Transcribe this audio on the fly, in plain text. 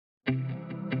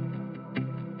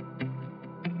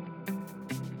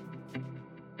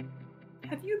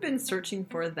been searching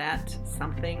for that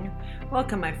something?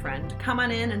 Welcome, my friend. Come on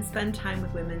in and spend time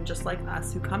with women just like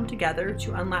us who come together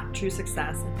to unlock true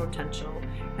success and potential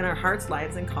in our hearts,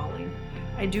 lives, and calling.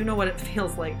 I do know what it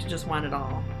feels like to just want it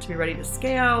all, to be ready to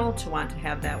scale, to want to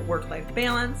have that work-life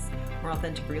balance, more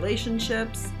authentic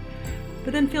relationships,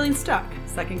 but then feeling stuck,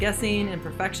 second-guessing,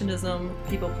 imperfectionism,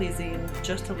 people-pleasing,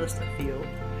 just to list a few.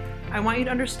 I want you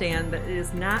to understand that it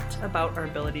is not about our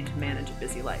ability to manage a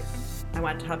busy life. I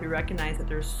want to help you recognize that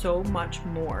there's so much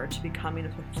more to becoming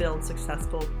a fulfilled,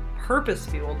 successful,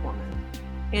 purpose-fueled woman.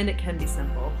 And it can be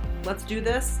simple. Let's do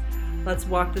this. Let's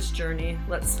walk this journey.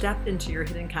 Let's step into your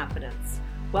hidden confidence.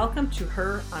 Welcome to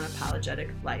Her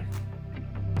Unapologetic Life.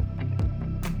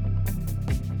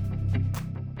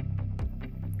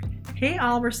 Hey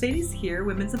all, Mercedes here,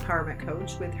 Women's Empowerment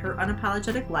Coach with Her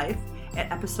Unapologetic Life at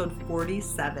episode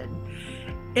 47.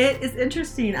 It is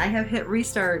interesting. I have hit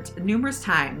restart numerous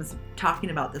times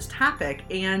talking about this topic,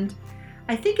 and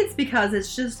I think it's because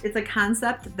it's a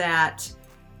concept that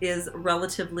is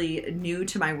relatively new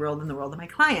to my world and the world of my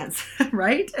clients,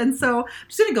 right? And so I'm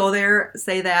just going to go there,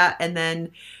 say that, and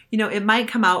then, it might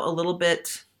come out a little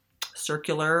bit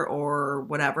circular or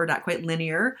whatever, not quite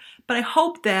linear, but I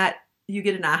hope that you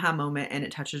get an aha moment and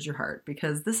it touches your heart,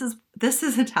 because this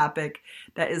is a topic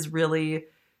that is really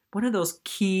one of those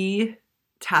key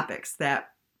topics that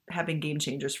have been game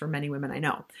changers for many women I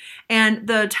know. And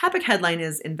the topic headline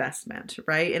is investment,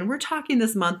 right? And we're talking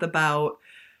this month about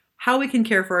how we can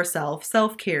care for ourselves,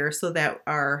 self-care, so that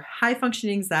our high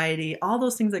functioning anxiety, all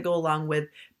those things that go along with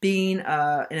being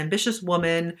an ambitious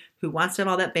woman who wants to have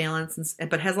all that balance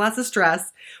but has lots of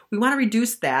stress, we want to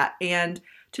reduce that. And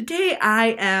today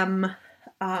I am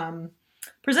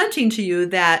presenting to you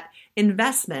that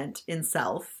investment in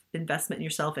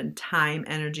yourself in time,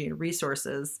 energy, and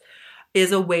resources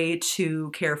is a way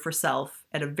to care for self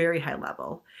at a very high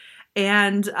level.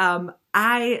 And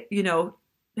I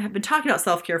have been talking about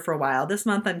self-care for a while. This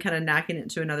month I'm kind of knocking it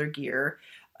into another gear.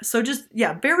 So just,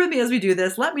 bear with me as we do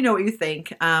this. Let me know what you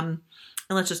think. And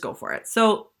let's just go for it.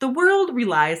 So the world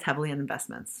relies heavily on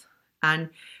investments,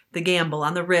 on the gamble,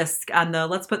 on the risk, on the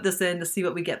let's put this in to see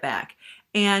what we get back.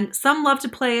 And some love to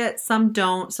play it, some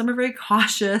don't. Some are very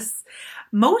cautious.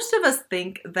 Most of us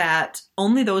think that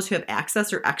only those who have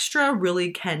access or extra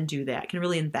really can do that, can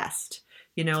really invest.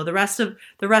 The rest of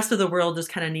the world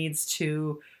just kind of needs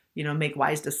to, make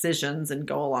wise decisions and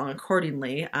go along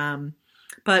accordingly.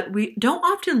 But we don't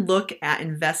often look at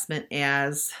investment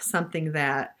as something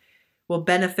that will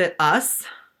benefit us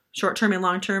short-term and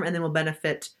long-term, and then will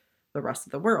benefit the rest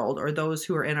of the world or those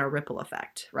who are in our ripple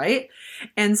effect, right?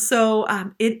 And so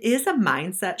it is a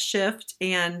mindset shift,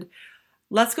 and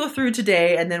let's go through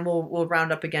today, and then we'll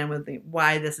round up again with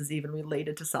why this is even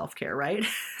related to self-care, right?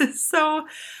 So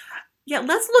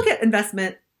let's look at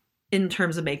investment in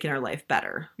terms of making our life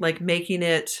better, like making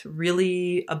it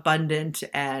really abundant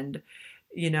and,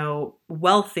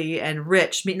 wealthy and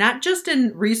rich, not just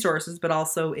in resources, but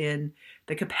also in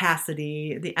the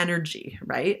capacity, the energy,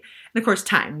 right? And of course,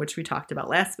 time, which we talked about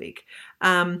last week.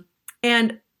 And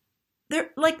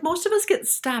most of us get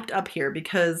stopped up here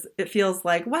because it feels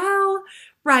like, well,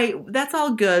 right, that's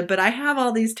all good, but I have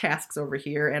all these tasks over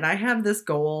here, and I have this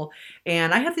goal,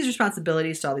 and I have these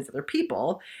responsibilities to all these other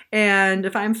people. And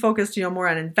if I'm focused, more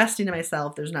on investing in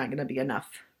myself, there's not going to be enough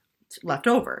left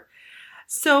over.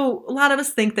 So a lot of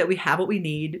us think that we have what we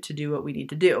need to do what we need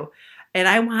to do. And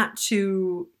I want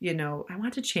to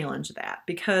challenge that,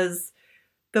 because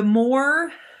the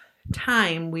more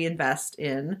time we invest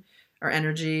in our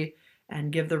energy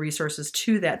and give the resources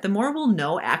to that, the more we'll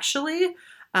know actually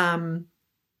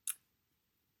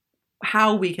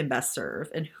how we can best serve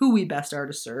and who we best are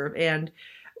to serve, and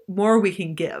more we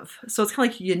can give. So it's kind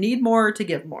of like you need more to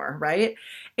give more, right?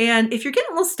 And if you're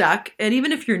getting a little stuck, and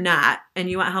even if you're not, and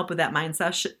you want help with that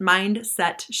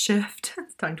mindset shift,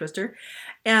 tongue twister,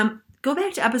 go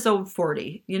back to episode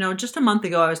 40. Just a month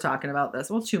ago I was talking about this.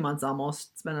 Well, 2 months almost.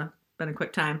 It's been a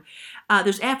quick time.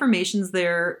 There's affirmations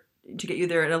there to get you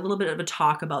there, and a little bit of a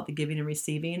talk about the giving and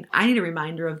receiving. I need a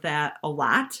reminder of that a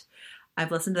lot.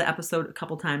 I've listened to the episode a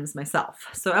couple times myself.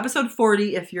 So episode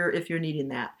 40, if you're needing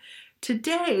that.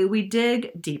 Today we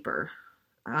dig deeper.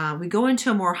 We go into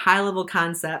a more high-level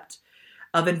concept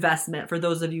of investment for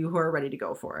those of you who are ready to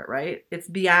go for it, right? It's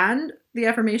beyond the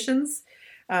affirmations.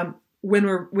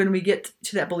 When we get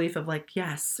to that belief of like,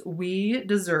 yes, we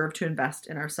deserve to invest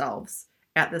in ourselves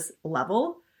at this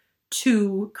level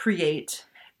to create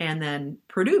and then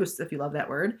produce, if you love that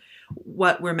word,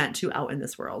 what we're meant to out in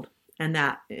this world. And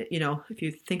that, if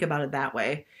you think about it that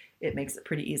way, it makes it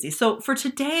pretty easy. So for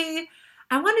today,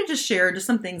 I wanted to share just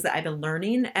some things that I've been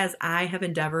learning as I have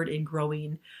endeavored in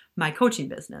growing my coaching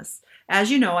business. As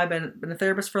you know, I've been a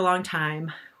therapist for a long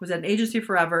time, was at an agency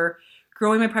forever.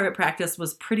 Growing my private practice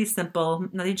was pretty simple.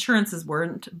 Now, the insurances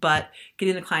weren't, but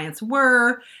getting the clients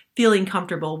were, feeling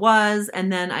comfortable was,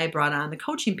 and then I brought on the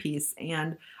coaching piece,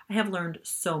 and I have learned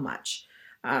so much.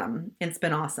 It's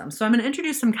been awesome. So I'm going to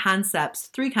introduce some concepts,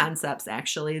 3 concepts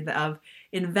actually, of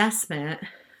investment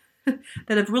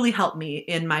that have really helped me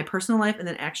in my personal life and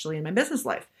then actually in my business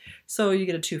life. So you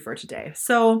get a 2 for today.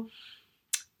 So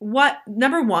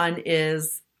number 1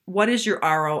 is, what is your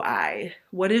ROI?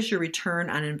 What is your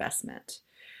return on investment?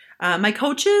 My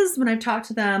coaches, when I've talked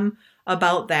to them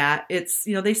about that, it's,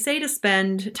 they say to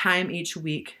spend time each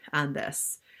week on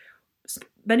this.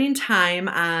 Spending time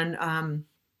on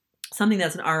something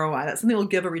that's an ROI, that's something that will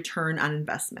give a return on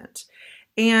investment.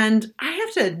 And I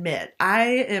have to admit,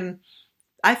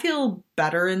 I feel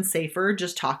better and safer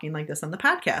just talking like this on the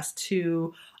podcast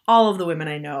to all of the women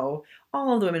I know,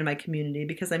 all of the women in my community,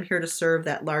 because I'm here to serve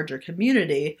that larger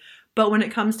community. But when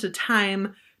it comes to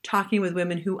time talking with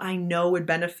women who I know would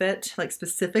benefit, like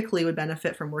specifically would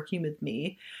benefit from working with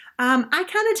me, I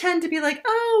kind of tend to be like,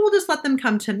 oh, we'll just let them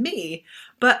come to me.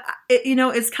 But,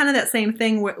 it's kind of that same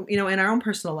thing, in our own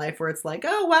personal life where it's like,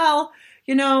 oh, well,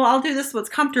 I'll do this what's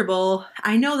comfortable.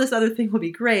 I know this other thing will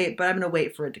be great, but I'm going to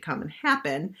wait for it to come and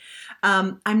happen.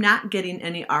 I'm not getting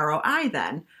any ROI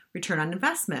then, return on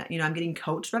investment. I'm getting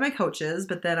coached by my coaches,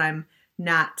 but then I'm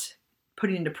not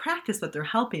putting into practice what they're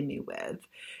helping me with,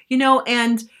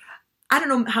 and I don't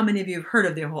know how many of you have heard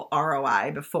of the whole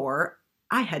ROI before.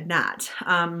 I had not.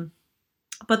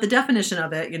 But the definition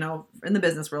of it, in the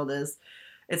business world is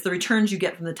it's the returns you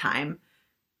get from the time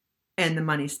and the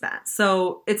money spent.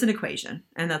 So it's an equation,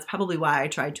 and that's probably why I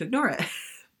tried to ignore it.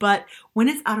 But when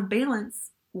it's out of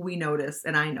balance, we notice,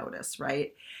 and I notice,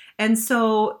 right? And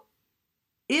so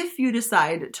if you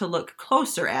decide to look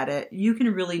closer at it, you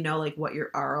can really know what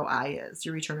your ROI is,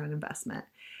 your return on investment.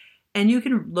 And you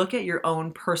can look at your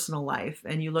own personal life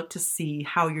and you look to see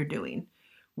how you're doing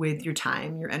with your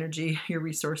time, your energy, your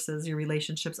resources, your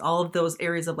relationships, all of those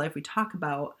areas of life we talk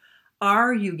about.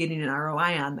 Are you getting an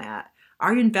ROI on that?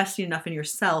 Are you investing enough in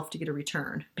yourself to get a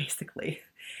return, basically?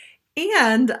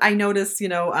 And I notice,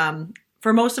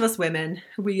 for most of us women,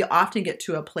 we often get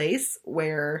to a place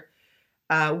where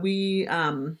how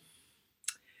can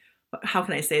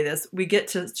I say this? We get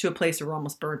to a place where we're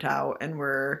almost burnt out, and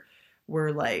we're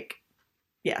like,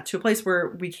 to a place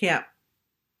where we can't,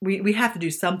 we have to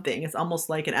do something. It's almost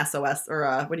like an SOS, or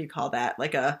what do you call that?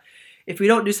 If we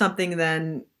don't do something,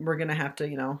 then we're going to have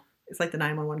to, it's like the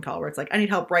 911 call where it's like, I need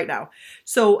help right now.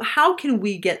 So how can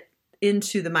we get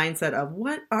into the mindset of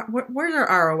where's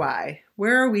our ROI?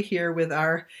 Where are we here with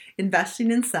our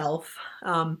investing in self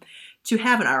to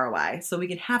have an ROI so we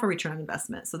can have a return on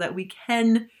investment so that we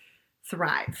can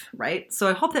thrive, right? So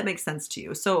I hope that makes sense to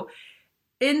you. So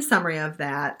in summary of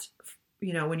that,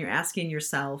 when you're asking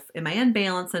yourself, am I in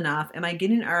balance enough? Am I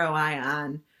getting ROI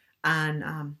on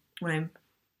when I'm,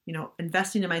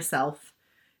 investing in myself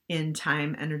in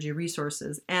time, energy,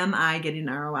 resources? Am I getting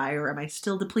ROI, or am I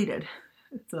still depleted?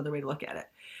 It's another way to look at it.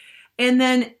 And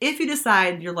then if you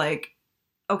decide you're like,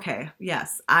 okay,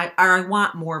 yes, I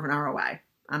want more of an ROI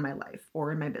on my life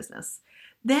or in my business,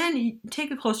 then you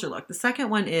take a closer look. The second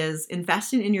one is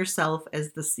investing in yourself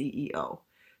as the CEO.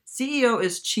 CEO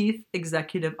is Chief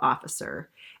Executive Officer.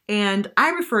 And I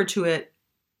refer to it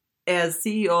as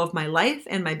CEO of my life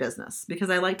and my business because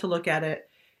I like to look at it,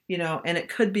 and it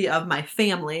could be of my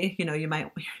family.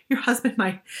 Your husband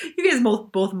might, you guys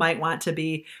both might want to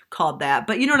be called that,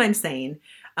 but you know what I'm saying?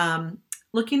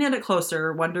 Looking at it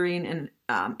closer, wondering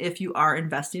if you are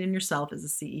investing in yourself as a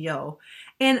CEO.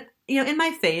 And, in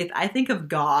my faith, I think of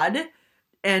God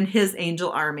and his angel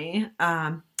army,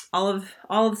 all of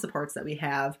the supports that we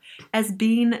have as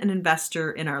being an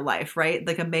investor in our life, right?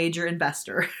 Like a major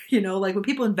investor, like when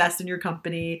people invest in your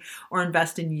company or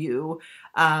invest in you,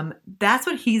 that's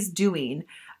what he's doing.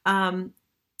 And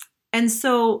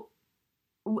so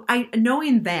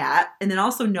knowing that, and then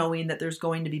also knowing that there's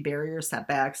going to be barriers,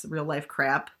 setbacks, real life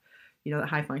crap, that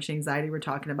high functioning anxiety we're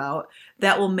talking about,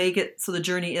 that will make it so the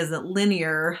journey isn't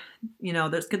linear,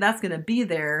 that's going to be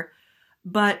there.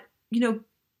 But,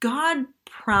 God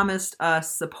promised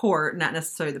us support, not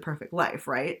necessarily the perfect life,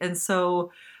 right? And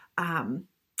so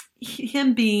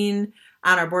him being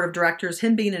on our board of directors,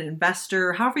 him being an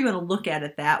investor, however you want to look at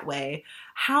it that way,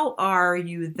 how are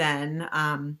you then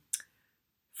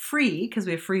free, because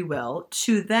we have free will,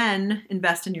 to then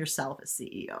invest in yourself as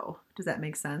CEO? Does that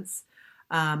make sense?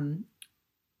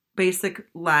 Basic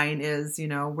line is,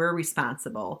 we're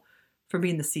responsible for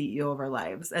being the CEO of our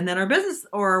lives, and then our business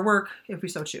or our work, if we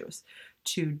so choose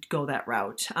to go that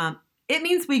route. it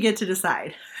means we get to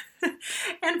decide.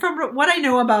 And from what I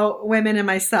know about women and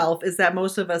myself is that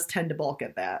most of us tend to balk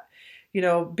at that.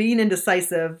 Being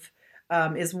indecisive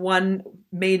is one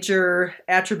major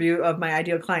attribute of my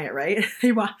ideal client, right?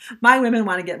 My women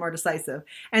want to get more decisive.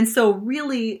 And so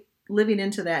really living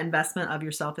into that investment of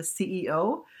yourself as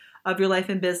CEO of your life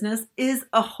and business is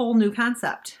a whole new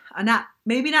concept.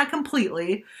 Maybe not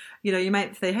completely. You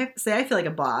might say, I feel like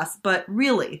a boss, but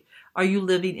really, are you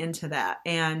living into that?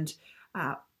 And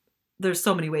there's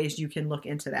so many ways you can look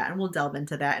into that, and we'll delve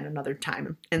into that in another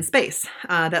time and space.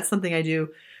 That's something I do.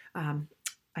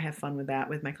 I have fun with that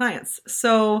with my clients.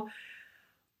 So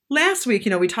last week,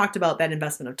 we talked about that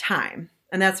investment of time,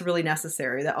 and that's really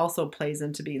necessary. That also plays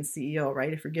into being CEO,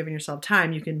 right? If you're giving yourself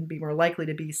time, you can be more likely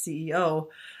to be CEO.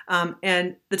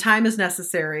 And the time is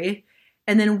necessary.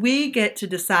 And then we get to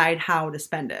decide how to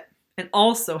spend it and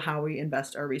also how we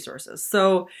invest our resources.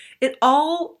 So it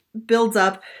all builds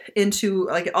up into,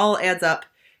 it all adds up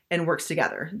and works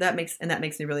together. That makes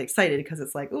me really excited because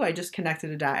it's like, oh, I just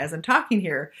connected a dot as I'm talking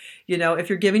here. If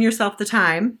you're giving yourself the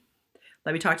time,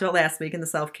 like we talked about last week in the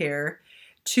self-care,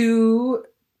 to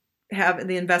have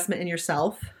the investment in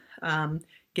yourself,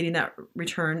 getting that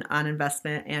return on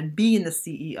investment and being the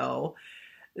CEO,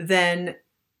 then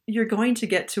you're going to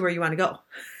get to where you want to go.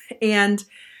 And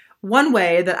one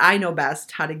way that I know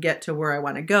best how to get to where I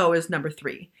want to go is number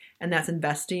 3, and that's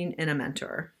investing in a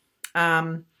mentor.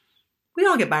 We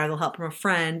all get by with a little help from a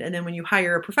friend. And then when you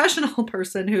hire a professional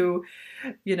person who,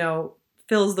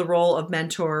 fills the role of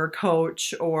mentor or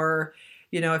coach, or,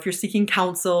 if you're seeking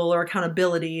counsel or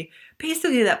accountability,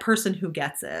 basically that person who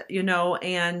gets it,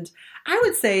 and I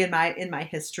would say in my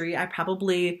history, I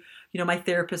probably, my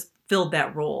therapist filled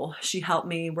that role. She helped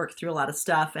me work through a lot of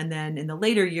stuff. And then in the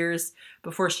later years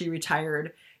before she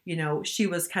retired, she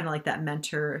was kind of like that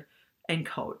mentor and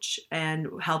coach and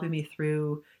helping me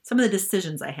through some of the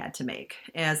decisions I had to make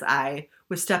as I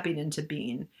was stepping into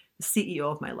being the CEO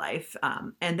of my life.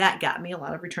 And that got me a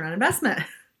lot of return on investment,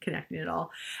 connecting it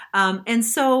all. And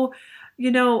so,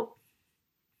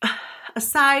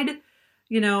 aside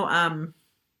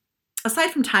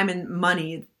from time and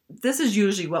money, this is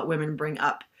usually what women bring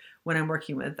up when I'm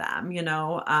working with them,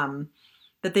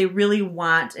 that they really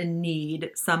want and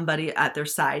need somebody at their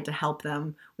side to help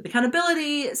them with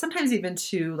accountability, sometimes even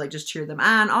to just cheer them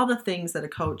on, all the things that a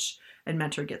coach and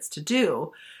mentor gets to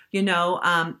do,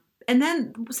 and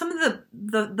then some of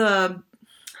the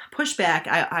pushback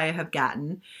I have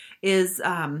gotten is,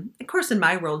 of course, in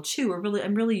my world too,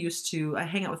 I'm really used to, I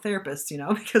hang out with therapists,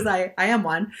 because I am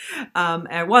one,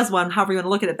 I was one, however you want to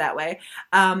look at it that way.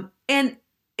 And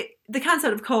the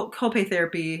concept of copay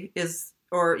therapy is,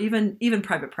 or even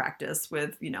private practice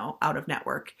with, out of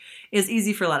network, is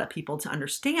easy for a lot of people to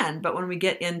understand. But when we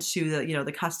get into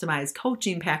the customized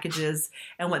coaching packages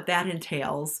and what that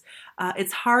entails,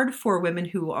 it's hard for women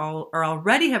who are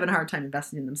already having a hard time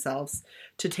investing in themselves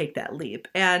to take that leap.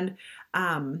 And,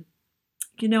 I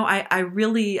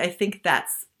think that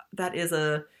is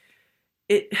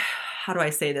how do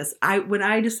I say this? When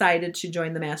I decided to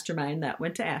join the mastermind that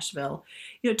went to Asheville,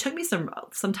 it took me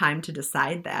some time to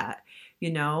decide that,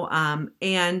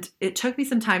 and it took me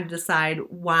some time to decide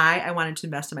why I wanted to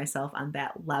invest in myself on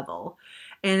that level.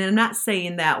 And I'm not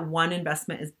saying that one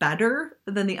investment is better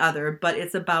than the other, but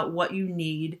it's about what you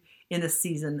need in the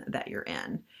season that you're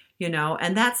in,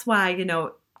 and that's why,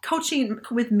 coaching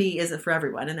with me isn't for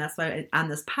everyone. And that's why on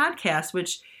this podcast,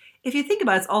 which, if you think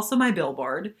about it, it's also my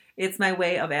billboard. It's my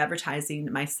way of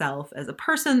advertising myself as a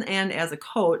person and as a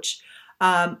coach.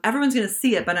 Everyone's going to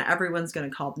see it, but not everyone's going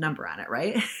to call the number on it,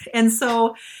 right? And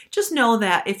so just know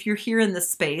that if you're here in this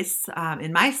space,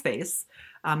 in my space,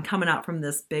 coming out from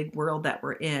this big world that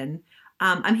we're in,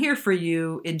 I'm here for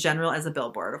you in general as a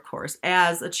billboard, of course,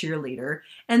 as a cheerleader,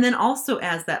 and then also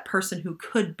as that person who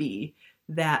could be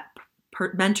that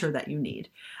mentor that you need,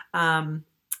 and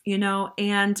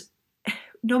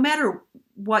no matter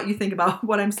what you think about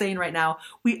what I'm saying right now,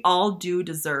 we all do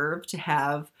deserve to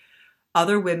have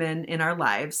other women in our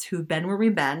lives who've been where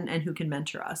we've been and who can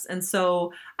mentor us. And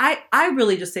so I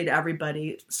really just say to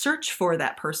everybody, search for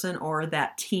that person or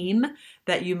that team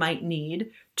that you might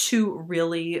need to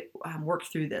really work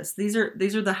through this. These are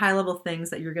the high level things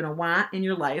that you're going to want in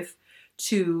your life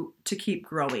to keep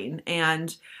growing.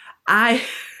 And I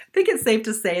think it's safe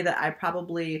to say that I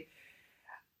probably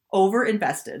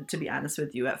over-invested, to be honest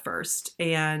with you, at first.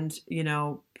 And,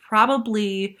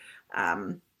 probably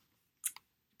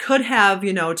could have,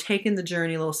 taken the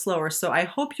journey a little slower. So I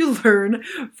hope you learn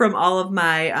from all of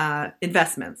my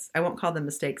investments. I won't call them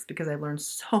mistakes because I've learned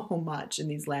so much in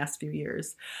these last few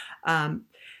years.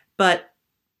 But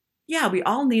yeah, we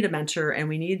all need a mentor, and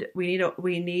we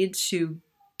need to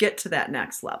get to that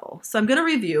next level. So I'm going to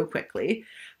review quickly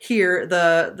here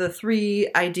the 3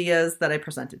 ideas that I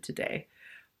presented today.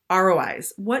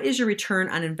 ROIs. What is your return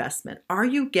on investment? Are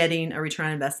you getting a return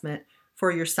on investment for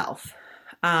yourself?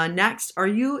 Next, are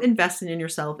you investing in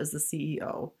yourself as the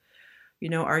CEO?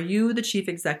 Are you the chief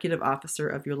executive officer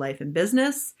of your life and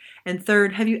business? And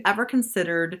third, have you ever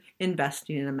considered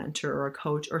investing in a mentor or a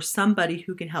coach or somebody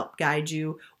who can help guide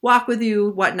you, walk with you,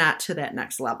 whatnot, to that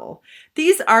next level?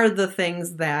 These are the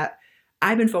things that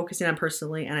I've been focusing on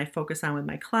personally, and I focus on with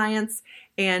my clients.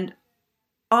 And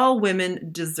all women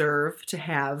deserve to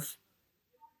have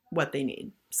what they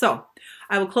need. So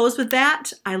I will close with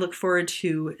that. I look forward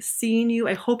to seeing you.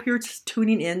 I hope you're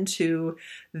tuning in to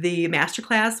the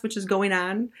masterclass, which is going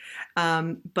on.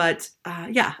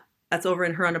 Yeah, that's over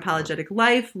in Her Unapologetic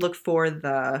Life. Look for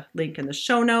the link in the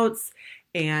show notes,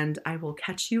 and I will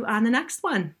catch you on the next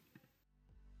one.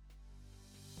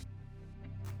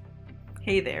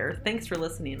 Hey there. Thanks for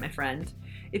listening, my friend.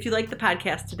 If you like the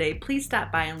podcast today, please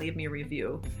stop by and leave me a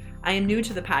review. I am new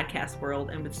to the podcast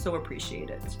world and would so appreciate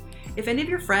it. If any of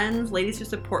your friends, ladies who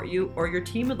support you, or your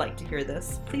team would like to hear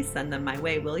this, please send them my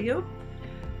way, will you?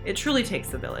 It truly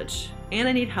takes a village, and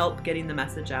I need help getting the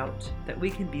message out that we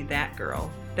can be that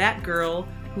girl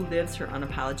who lives her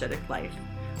unapologetic life.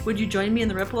 Would you join me in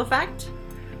the ripple effect?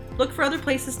 Look for other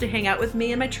places to hang out with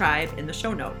me and my tribe in the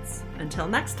show notes. Until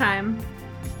next time.